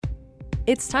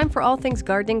It's time for All Things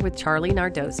Gardening with Charlie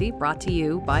Nardozzi, brought to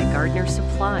you by Gardener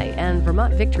Supply and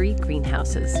Vermont Victory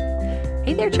Greenhouses.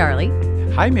 Hey there, Charlie.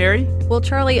 Hi, Mary. Well,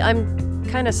 Charlie, I'm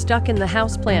kind of stuck in the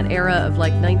houseplant era of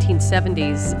like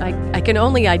 1970s. I can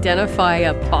only identify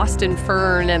a Boston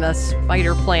fern and a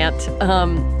spider plant.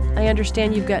 I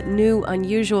understand you've got new,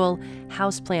 unusual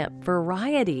houseplant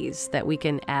varieties that we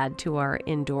can add to our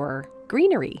indoor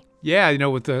greenery. Yeah,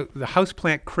 with the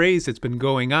houseplant craze that's been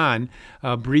going on,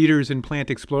 breeders and plant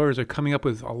explorers are coming up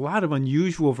with a lot of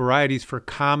unusual varieties for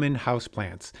common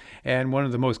houseplants. And one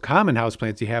of the most common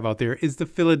houseplants you have out there is the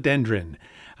philodendron.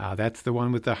 That's the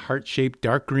one with the heart-shaped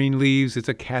dark green leaves. It's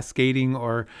a cascading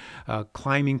or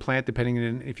climbing plant, depending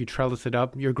on if you trellis it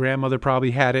up. Your grandmother probably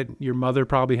had it. Your mother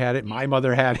probably had it. My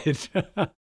mother had it.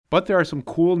 But there are some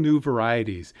cool new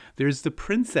varieties. There's the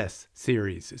Princess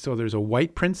series. So there's a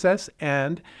white princess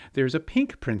and there's a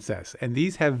pink princess. And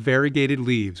these have variegated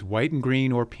leaves, white and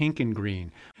green or pink and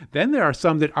green. Then there are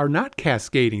some that are not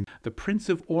cascading. The Prince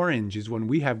of Orange is one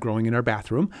we have growing in our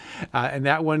bathroom. And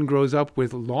that one grows up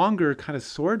with longer kind of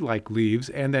sword-like leaves.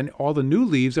 And then all the new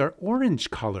leaves are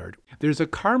orange colored. There's a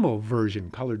caramel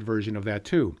colored version of that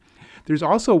too. There's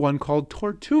also one called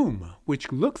Tortum,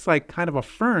 which looks like kind of a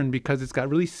fern because it's got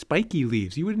really spiky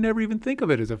leaves. You would never even think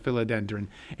of it as a philodendron.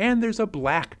 And there's a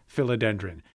black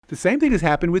philodendron. The same thing has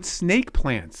happened with snake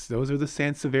plants. Those are the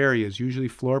sansevierias, usually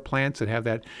floor plants that have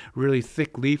that really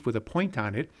thick leaf with a point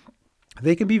on it.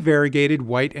 They can be variegated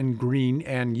white and green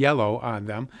and yellow on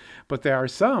them, but there are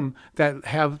some that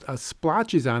have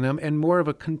splotches on them and more of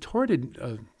a contorted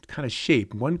kind of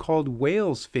shape, one called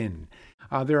whale's fin.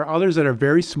 There are others that are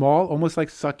very small, almost like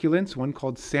succulents, one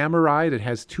called samurai that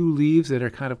has two leaves that are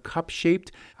kind of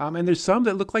cup-shaped. And there's some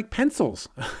that look like pencils,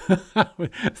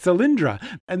 cylindra.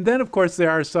 And then, of course, there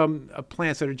are some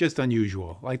plants that are just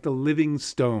unusual, like the living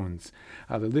stones,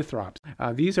 the lithrops.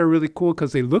 These are really cool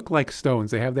because they look like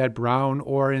stones. They have that brown,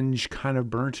 orange, kind of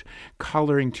burnt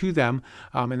coloring to them.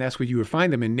 And that's where you would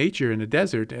find them in nature in the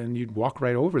desert, and you'd walk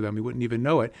right over them. You wouldn't even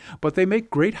know it. But they make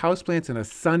great houseplants in a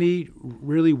sunny,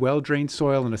 really well-drained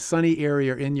soil in a sunny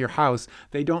area in your house.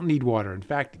 They don't need water. In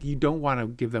fact, you don't want to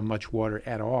give them much water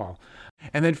at all.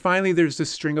 And then finally, there's the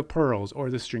string of pearls or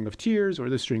the string of tears or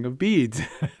the string of beads.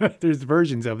 There's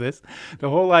versions of this. The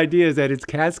whole idea is that it's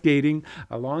cascading,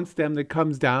 a long stem that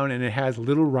comes down and it has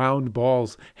little round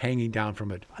balls hanging down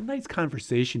from it. A nice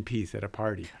conversation piece at a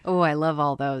party. Oh, I love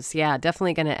all those. Yeah,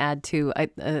 definitely going to add to.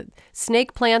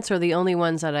 Snake plants are the only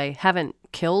ones that I haven't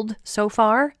killed so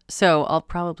far, so I'll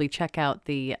probably check out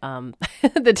the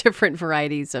the different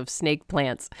varieties of snake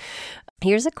plants.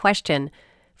 Here's a question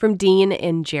from Dean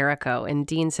in Jericho. And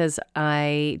Dean says,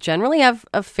 I generally have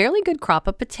a fairly good crop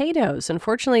of potatoes.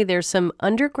 Unfortunately, there's some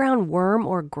underground worm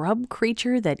or grub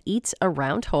creature that eats a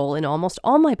round hole in almost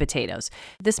all my potatoes.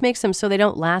 This makes them so they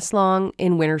don't last long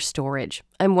in winter storage.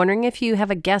 I'm wondering if you have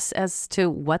a guess as to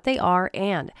what they are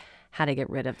and how to get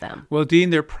rid of them. Well,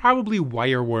 Dean, they're probably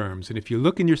wireworms. And if you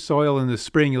look in your soil in the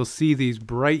spring, you'll see these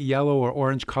bright yellow or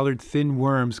orange colored thin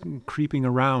worms creeping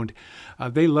around.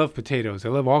 They love potatoes. They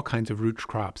love all kinds of root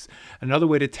crops. Another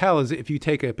way to tell is if you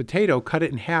take a potato, cut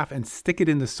it in half, and stick it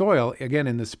in the soil, again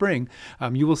in the spring,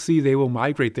 you will see they will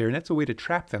migrate there. And that's a way to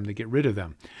trap them, to get rid of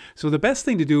them. So the best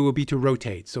thing to do will be to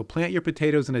rotate. So plant your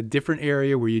potatoes in a different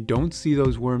area where you don't see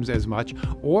those worms as much.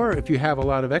 Or if you have a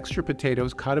lot of extra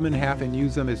potatoes, cut them in half and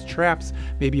use them as traps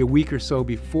maybe a week or so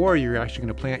before you're actually going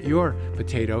to plant your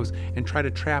potatoes, and try to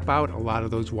trap out a lot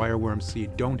of those wireworms so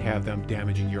you don't have them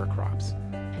damaging your crops.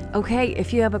 Okay,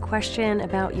 if you have a question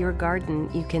about your garden,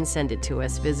 you can send it to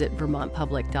us. Visit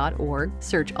vermontpublic.org,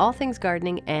 search All Things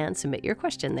Gardening, and submit your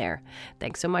question there.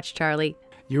 Thanks so much, Charlie.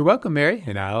 You're welcome, Mary,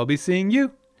 and I'll be seeing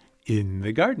you in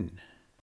the garden.